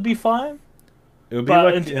features would be fine. It would be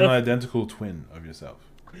but like an identical twin of yourself.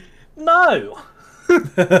 No.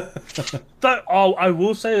 Oh, I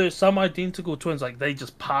will say there's some identical twins, like they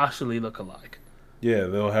just partially look alike. Yeah,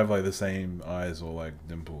 they'll have like the same eyes or like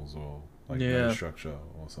dimples or like Yeah. nose structure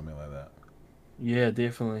or something like that. Yeah,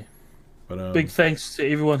 definitely. But Big thanks to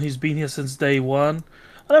everyone who's been here since day one.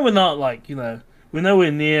 I know we're not like, we're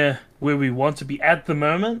nowhere near where we want to be at the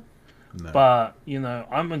moment, no. but,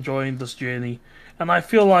 I'm enjoying this journey. And I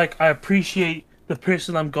feel like I appreciate the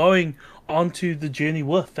person I'm going onto the journey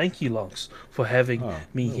with. Thank you, Lonks, for having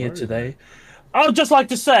me no here worries, today. mate. I would just like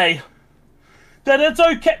to say that it's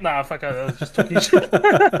okay. Nah, fuck, I was just talking shit.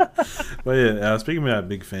 But yeah, speaking about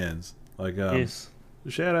big fans, like Yes.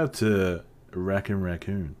 shout out to Rackin'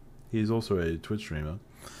 Raccoon. He's also a Twitch streamer.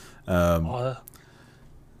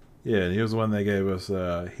 Yeah, and he was the one that gave us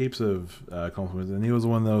heaps of compliments, and he was the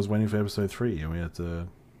one that was waiting for episode 3, and we had to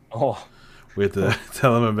Oh,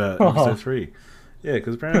 tell him about episode 3. Yeah,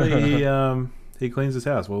 because apparently he cleans his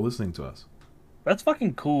house while listening to us. that's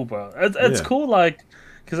fucking cool, bro. It's Yeah. cool, like,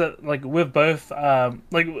 because like we're both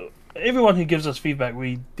like everyone who gives us feedback,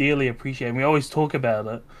 we dearly appreciate, and we always talk about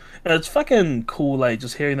it. And it's fucking cool, like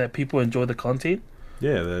just hearing that people enjoy the content.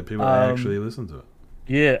 Yeah, the people that actually listen to it.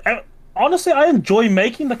 Yeah, and honestly, I enjoy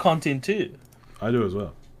making the content too. I do as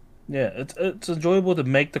well. Yeah, it's enjoyable to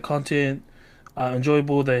make the content,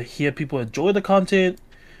 enjoyable to hear people enjoy the content,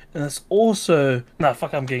 and it's also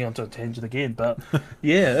fuck. I'm getting onto a tangent again, but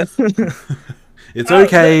yeah. It's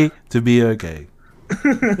okay to be okay.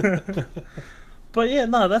 But yeah,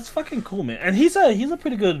 no, that's fucking cool, man. And he's a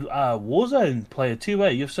pretty good Warzone player too, eh?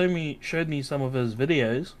 You've showed me some of his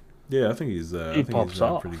videos. Yeah, I think he's. I think pops he's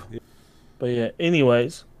off. pretty. Yeah. But yeah,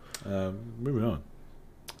 anyways, Moving on.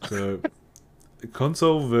 So,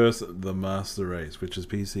 console versus the Master Race, which is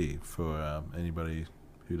PC for anybody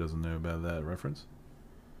who doesn't know about that reference.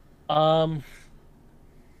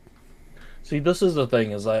 see, this is the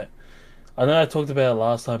thing, is like, I know I talked about it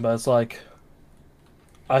last time, but it's like,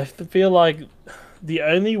 I feel like the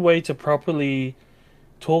only way to properly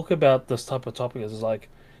talk about this type of topic is like,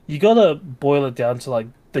 you gotta boil it down to like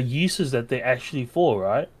the uses that they're actually for,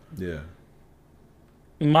 right? Yeah.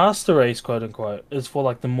 Master Race, quote unquote, is for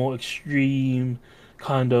like the more extreme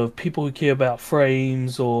kind of people who care about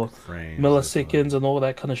frames or Frames, milliseconds definitely. and all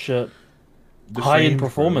that kind of shit. The High end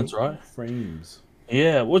frames, bro. performance, right? Frames.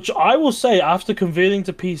 Yeah, which I will say after converting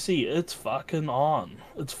to PC, it's fucking on.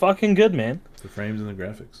 It's fucking good, man. The frames and the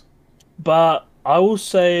graphics. But I will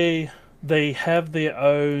say they have their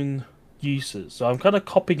own uses. So I'm kind of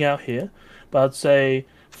copping out here, but I'd say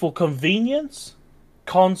for convenience,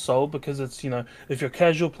 console, because it's, if you're a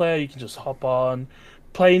casual player, you can just hop on,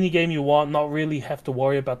 play any game you want, not really have to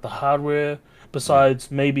worry about the hardware, Yeah.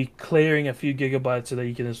 besides maybe clearing a few gigabytes so that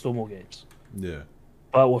you can install more games. Yeah.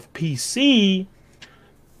 But with PC,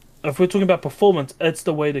 if we're talking about performance, it's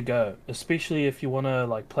the way to go. Especially if you want to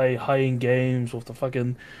like play high-end games with the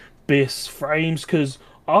fucking best frames. Because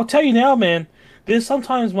I'll tell you now, man, there's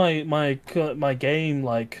sometimes my game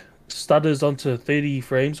like stutters onto 30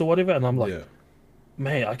 frames or whatever, and I'm like, Yeah.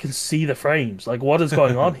 man, I can see the frames. Like, what is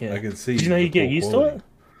going on I here? can see Did you know the you get poor used to quality. it?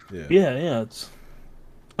 Yeah. Yeah, yeah,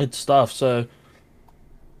 it's stuff. So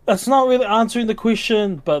that's not really answering the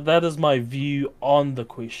question, but that is my view on the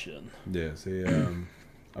question. Yeah. See,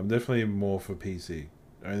 I'm definitely more for PC,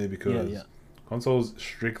 only Yeah, because yeah, consoles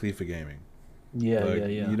strictly for gaming. yeah, Like yeah,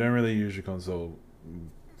 yeah, you don't really use your console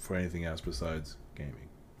for anything else besides gaming.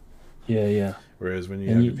 yeah, yeah. Whereas when you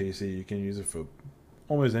And have your you, PC, you can use it for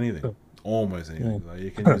almost anything. oh, Almost yeah. anything. Like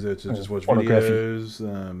you can use it to just watch Pornography. videos.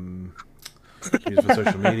 Use it for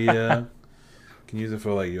social media. You can use it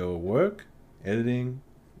for like your work, editing,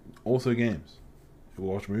 also games. You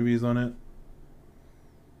watch movies on it.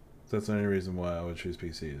 So that's the only reason why I would choose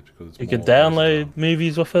PC is because it's You can more versatile. download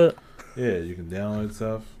movies with it. Yeah, you can download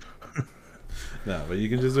stuff. No, but you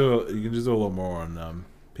can just do a lot more on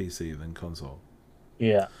PC than console.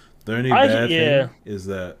 Yeah. The only I bad yeah. thing is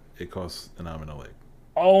that it costs an arm and a leg.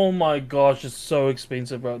 Oh my gosh, it's so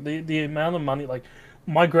expensive, bro. The amount of money, like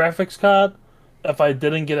my graphics card, if I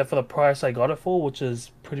didn't get it for the price I got it for, which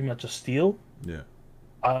is pretty much a steal, Yeah,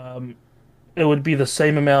 um, it would be the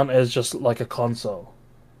same amount as just like a console.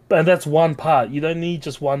 But that's one part. You don't need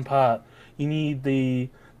just one part. You need the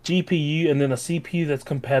GPU and then a CPU that's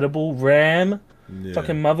compatible, RAM, yeah,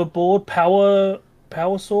 fucking motherboard,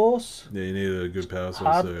 power source, yeah. You need a good power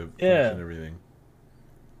source hard. to Yeah. function everything.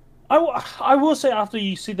 I will say after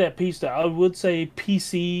you see that piece there, I would say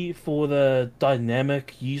PC for the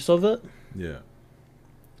dynamic use of it. Yeah,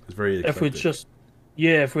 it's very If we're eclectic. just,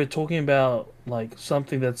 yeah, if we're talking about like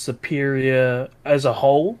something that's superior as a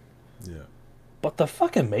whole, Yeah. but the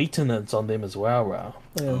fucking maintenance on them as well, bro.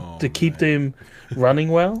 Yeah, Oh to keep man, them running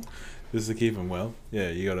well. just to keep them well. Yeah,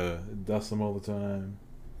 you gotta dust them all the time.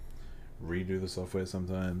 Redo the software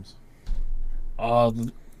sometimes. Uh,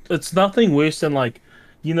 it's nothing worse than like,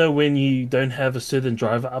 when you don't have a certain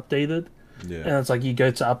driver updated. Yeah, And it's like you go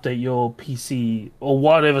to update your PC or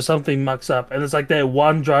whatever, something mucks up, and it's like that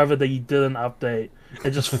one driver that you didn't update.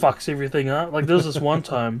 It just fucks everything up. Like there was this one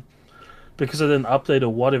time because I didn't update or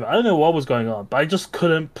whatever. I don't know what was going on, but I just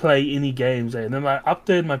couldn't play any games. And then I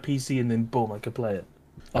updated my PC, and then boom, I could play it.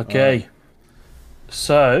 uh, Okay,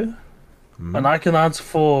 so hmm and I can answer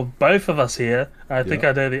for both of us here. I think yeah.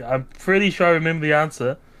 I know the. I'm pretty sure I remember the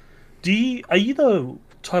answer. Are you the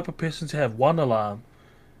type of person to have one alarm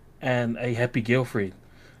and a happy girlfriend?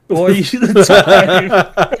 Or are you the type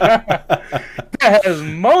that has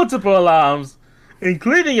multiple alarms,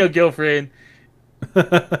 including your girlfriend,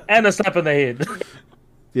 and a slap on the head?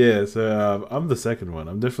 Yeah, so I'm the second one.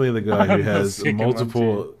 I'm definitely the guy who I'm the has second one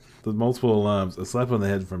too. multiple alarms, a slap on the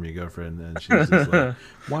head from your girlfriend, and she's just like,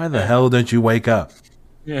 "Why the hell don't you wake up?"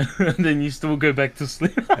 Yeah, and then you still go back to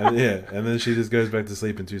sleep. And yeah, and then she just goes back to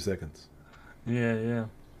sleep in 2 seconds. Yeah, yeah.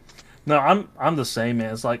 No, I'm the same,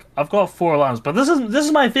 man. It's like I've got four alarms, but this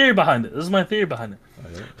is my theory behind it. This is my theory behind it. Oh,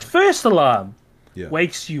 yeah, First alarm yeah,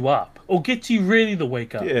 wakes you up or gets you ready to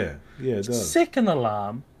wake up. yeah, yeah. It does. Second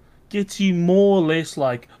alarm gets you more or less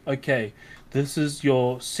like, okay, this is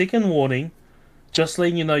your second warning, just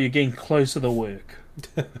letting you know you're getting closer to work.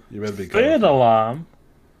 You better be Third colorful. alarm,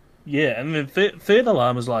 yeah, and then third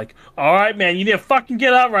alarm is like, all right, man, you need to fucking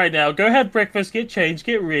get up right now. Go have breakfast, get changed,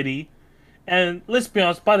 get ready. And let's be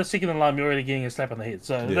honest, by the second alarm, you're already getting a slap on the head.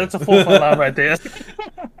 So Yeah, that's a fourth alarm right there.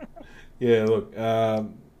 yeah. Look,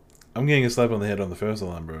 I'm getting a slap on the head on the first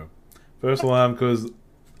alarm, bro. First alarm because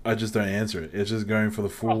I just don't answer it. It's just going for the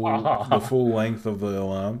full length of the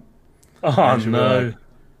alarm, Oh and she'll be no. like,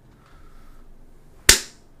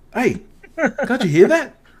 "Hey, can't you hear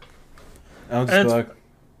that?" I'll just And be it's like,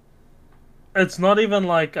 it's not even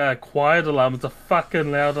like a quiet alarm, it's a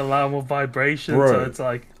fucking loud alarm with vibration, so "Bro, it's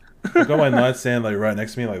like I've got my nightstand like right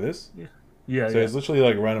next to me like this. Yeah. Yeah. So it's literally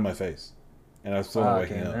like right in my face, and I'm still not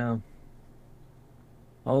waking up. Man.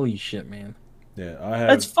 Holy shit, man. Yeah, I have.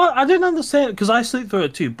 It's fun. I don't understand because I sleep through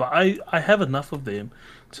it too, but I have enough of them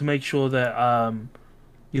to make sure that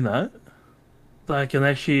you know, that I can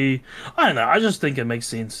actually. I don't know. I just think it makes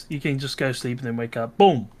sense. You can just go sleep and then wake up.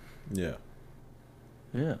 Boom. Yeah.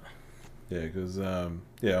 Yeah. Yeah, because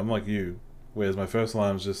yeah, I'm like you. Whereas my first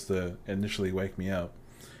alarm is just to initially wake me up.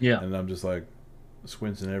 Yeah. And I'm just like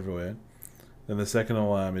squinting everywhere. Then the second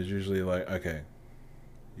alarm is usually like, okay,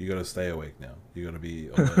 you got to stay awake now. You got to be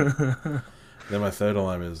alert. Then my third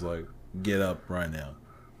alarm is like, get up right now.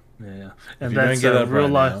 Yeah. If And you don't that's get up real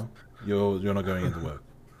right life. now, you're not going into work.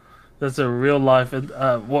 That's a real life, and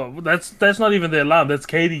what? That's not even the alarm. That's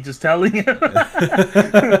Katie just telling you.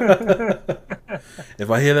 If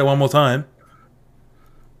I hear that one more time,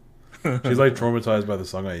 she's like traumatized by the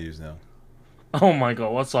song I use now. Oh my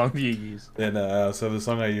god, what song do you use? And so the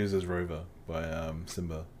song I use is Rover by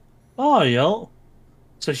Simba. Oh, yo.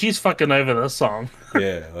 So she's fucking over this song.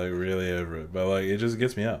 Yeah, like really over it. But like it just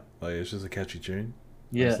gets me up. Like it's just a catchy tune.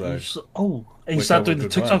 Yeah. Like, and you start doing the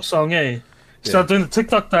TikTok song, eh? You start doing the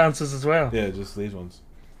TikTok dances as well. Yeah, just these ones.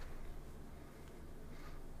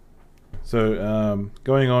 So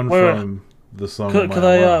going on from the song on my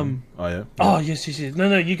alarm. Oh yeah. Oh yes.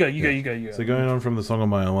 No, you go. So going on from the song on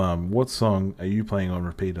my alarm, what song are you playing on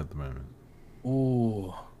repeat at the moment?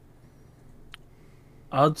 Ooh.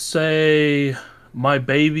 I'd say My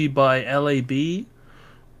Baby by LAB,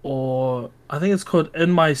 or I think it's called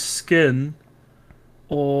In My Skin,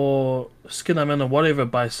 or Skin I'm In, or whatever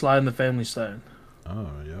by Sly and the Family Stone. Oh,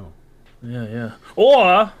 yo. Yeah.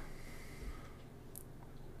 Or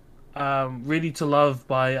Ready to Love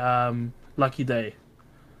by Lucky Day.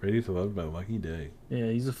 Ready to Love by Lucky Day. Yeah,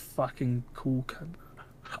 he's a fucking cool cunt.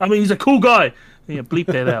 I mean, he's a cool guy. Yeah, bleep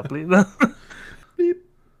that out. Bleep that. Beep.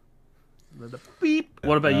 Beep.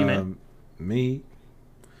 What about you, man? Me,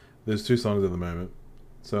 there's two songs at the moment.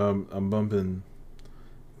 So I'm bumping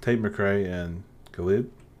Tate McRae and Khalid,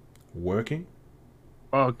 Working.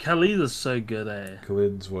 Oh, Khalid is so good, eh?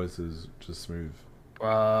 Khalid's voice is just smooth.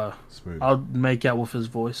 Smooth. I'll make out with his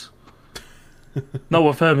voice. Not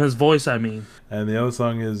with him, his voice, I mean. And the other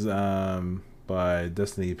song is by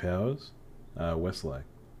Destiny Powers, Westlake.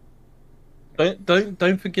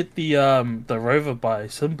 Don't forget the Rover by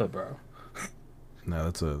Simba, bro. No,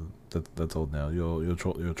 that's old now. You're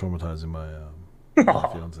traumatizing my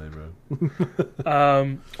fiance, bro.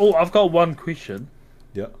 Oh, I've got one question.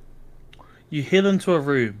 Yeah. You head into a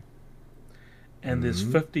room, and there's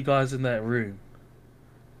 50 guys in that room.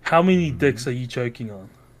 How many dicks are you choking on?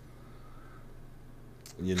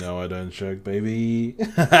 You know I don't choke, baby.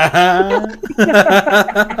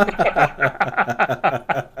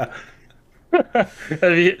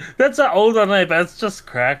 That's an old one, eh? But it's just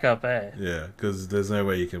crack up, eh? Yeah, because there's no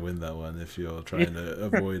way you can win that one if you're trying to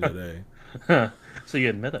avoid it, eh? So you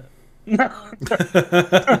admit it.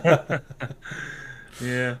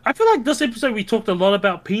 Yeah. I feel like this episode we talked a lot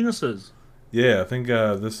about penises. Yeah, I think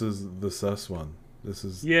this is the sus one. This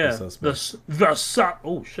is the sus.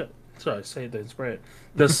 Oh shit! Sorry, say it, don't spread it.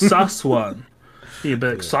 The sus one. You're a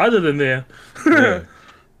bit excited in there. Yeah.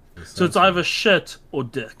 So it's either shit or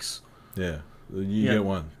dicks. Yeah, you get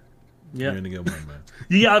one. Yeah, you're gonna get one, man.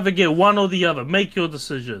 You either get one or the other. Make your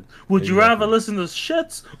decision. Would you rather listen to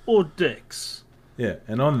shits or dicks? Yeah,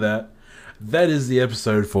 and on that is the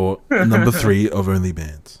episode for number 3 of Only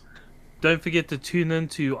Bands. Don't forget to tune in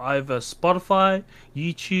to either Spotify,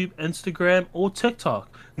 YouTube, Instagram, or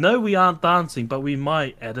TikTok. No, we aren't dancing, but we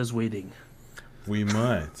might at his wedding. We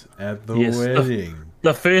might at the wedding.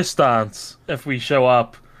 The first dance, if we show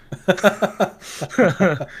up.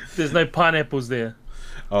 There's no pineapples there.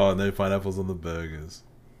 Oh, no pineapples on the burgers.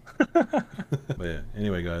 But yeah,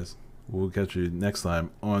 anyway, guys, we'll catch you next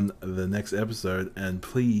time on the next episode. And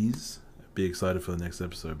please be excited for the next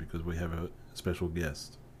episode because we have a special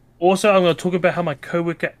guest. Also, I'm going to talk about how my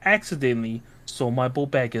coworker accidentally stole my Bull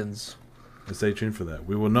Baggins. Stay tuned for that.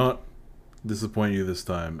 We will not disappoint you this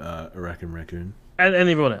time, Arakan Raccoon. And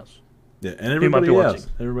everyone else. Yeah, and everybody else.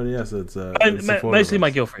 Everybody else. It's mostly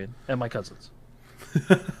my girlfriend and my cousins.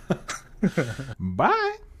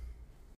 Bye.